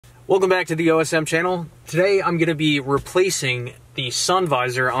Welcome back to the OSM channel. Today I'm going to be replacing the sun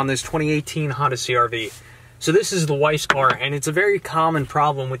visor on this 2018 Honda CRV. So this is the wife's car, and it's a very common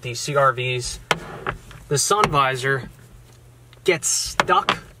problem with these CRVs. The sun visor gets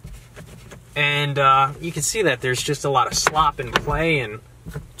stuck, and you can see that there's just a lot of slop and play, and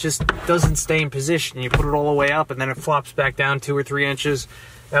just doesn't stay in position. You put it all the way up, and then it flops back down 2 or 3 inches.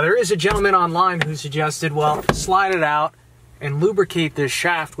 Now there is a gentleman online who suggested, well, slide it out and lubricate this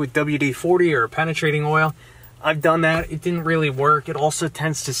shaft with WD-40 or penetrating oil. I've done that. It didn't really work. It also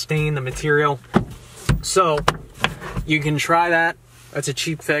tends to stain the material. So you can try that. That's a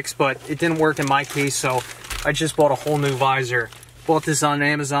cheap fix, but it didn't work in my case, so I just bought a whole new visor. Bought this on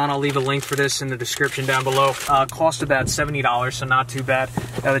Amazon. I'll leave a link for this in the description down below. Cost about $70, so not too bad.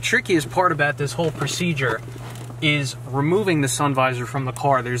 Now the trickiest part about this whole procedure is removing the sun visor from the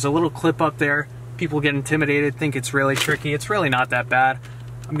car. There's a little clip up there. People get intimidated, think it's really tricky. It's really not that bad.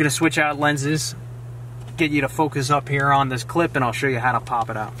 I'm gonna switch out lenses, get you to focus up here on this clip, and I'll show you how to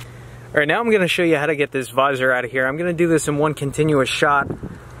pop it out. All right, now I'm gonna show you how to get this visor out of here. I'm gonna do this in one continuous shot.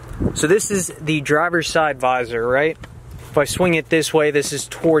 So this is the driver's side visor, right? If I swing it this way, this is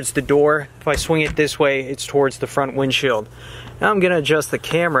towards the door. If I swing it this way, it's towards the front windshield. Now I'm gonna adjust the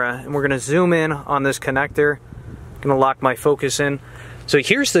camera, and we're gonna zoom in on this connector. I'm gonna lock my focus in. So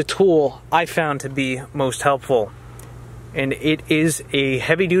here's the tool I found to be most helpful, and it is a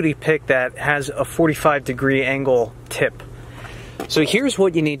heavy-duty pick that has a 45-degree angle tip. So here's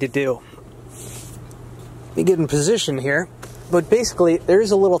what you need to do. You get in position here, but basically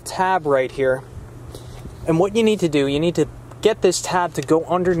there's a little tab right here, and what you need to do, you need to get this tab to go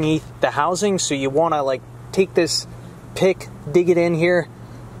underneath the housing. So you want to like take this pick, dig it in here,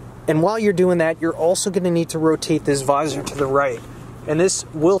 and while you're doing that, you're also going to need to rotate this visor to the right. And this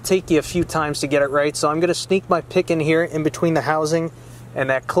will take you a few times to get it right. So I'm going to sneak my pick in here in between the housing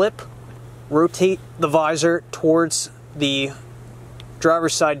and that clip, rotate the visor towards the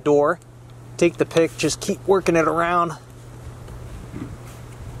driver's side door, take the pick, just keep working it around.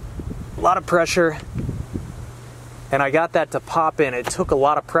 A lot of pressure, and I got that to pop in. It took a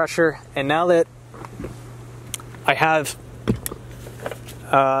lot of pressure, and now that I have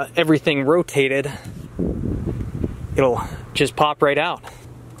everything rotated, it'll just pop right out.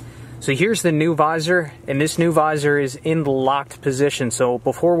 So here's the new visor, and this new visor is in the locked position. So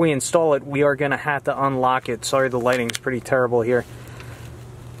before we install it, we are going to have to unlock it. Sorry, the lighting's pretty terrible here.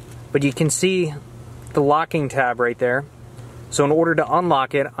 But you can see the locking tab right there. So in order to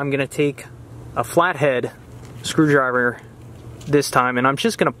unlock it, I'm going to take a flathead screwdriver this time, and I'm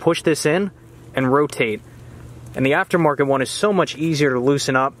just going to push this in and rotate. And the aftermarket one is so much easier to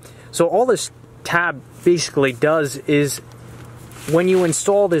loosen up. So all this tab basically does is, when you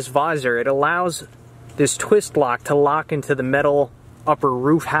install this visor, it allows this twist lock to lock into the metal upper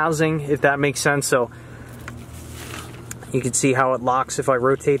roof housing, if that makes sense. So you can see how it locks if I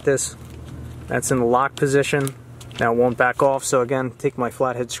rotate this. That's in the lock position. Now it won't back off. So again, take my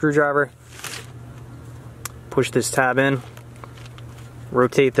flathead screwdriver, push this tab in,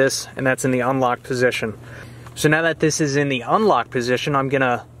 rotate this, and that's in the unlocked position. So now that this is in the unlocked position, I'm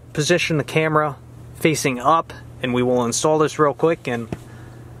gonna position the camera facing up, and we will install this real quick and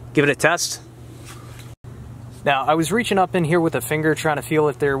give it a test. Now, I was reaching up in here with a finger trying to feel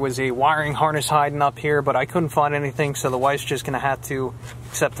if there was a wiring harness hiding up here, but I couldn't find anything, so the wife's just going to have to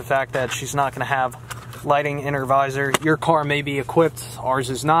accept the fact that she's not going to have lighting in her visor. Your car may be equipped,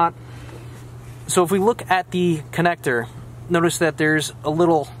 ours is not. So if we look at the connector, notice that there's a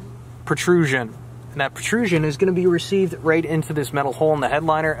little protrusion, and that protrusion is going to be received right into this metal hole in the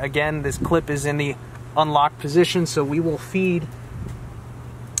headliner. Again, this clip is in the unlocked position, so we will feed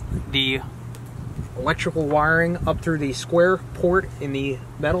the electrical wiring up through the square port in the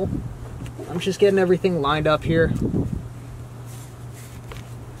metal. I'm just getting everything lined up here.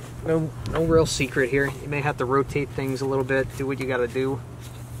 No real secret here. You may have to rotate things a little bit, do what you gotta do.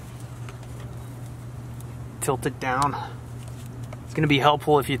 Tilt it down. It's gonna be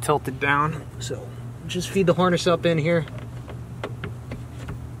helpful if you tilt it down. So just feed the harness up in here.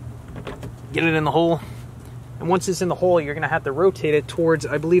 Get it in the hole, and once it's in the hole, you're going to have to rotate it towards,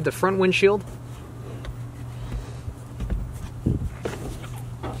 I believe, the front windshield.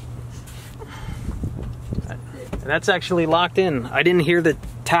 And that's actually locked in. I didn't hear the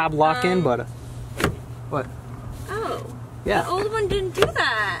tab lock in, but what? Oh. Yeah. The old one didn't do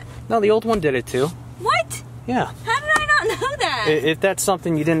that. No, the old one did it too. What? Yeah. How did I not know that? If that's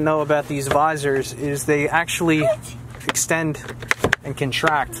something you didn't know about these visors, is they actually extend and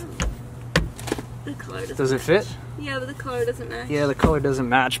contract. The color does it fit? Yeah, but the color doesn't match. Yeah, the color doesn't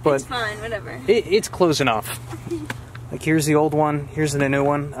match, but it's fine, whatever. It's close enough. Like here's the old one, here's the new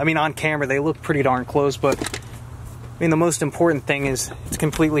one. I mean, on camera they look pretty darn close, but I mean the most important thing is it's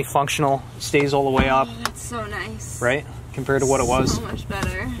completely functional, stays all the way up. Oh, that's so nice. Right? Compared to what it was. So much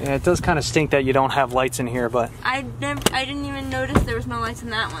better. Yeah, it does kind of stink that you don't have lights in here, but I didn't even notice there was no lights in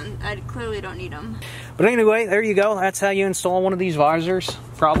that one. I clearly don't need them. But anyway, there you go. That's how you install one of these visors.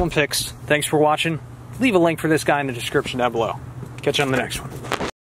 Problem fixed. Thanks for watching. Leave a link for this guy in the description down below. Catch you on the next one.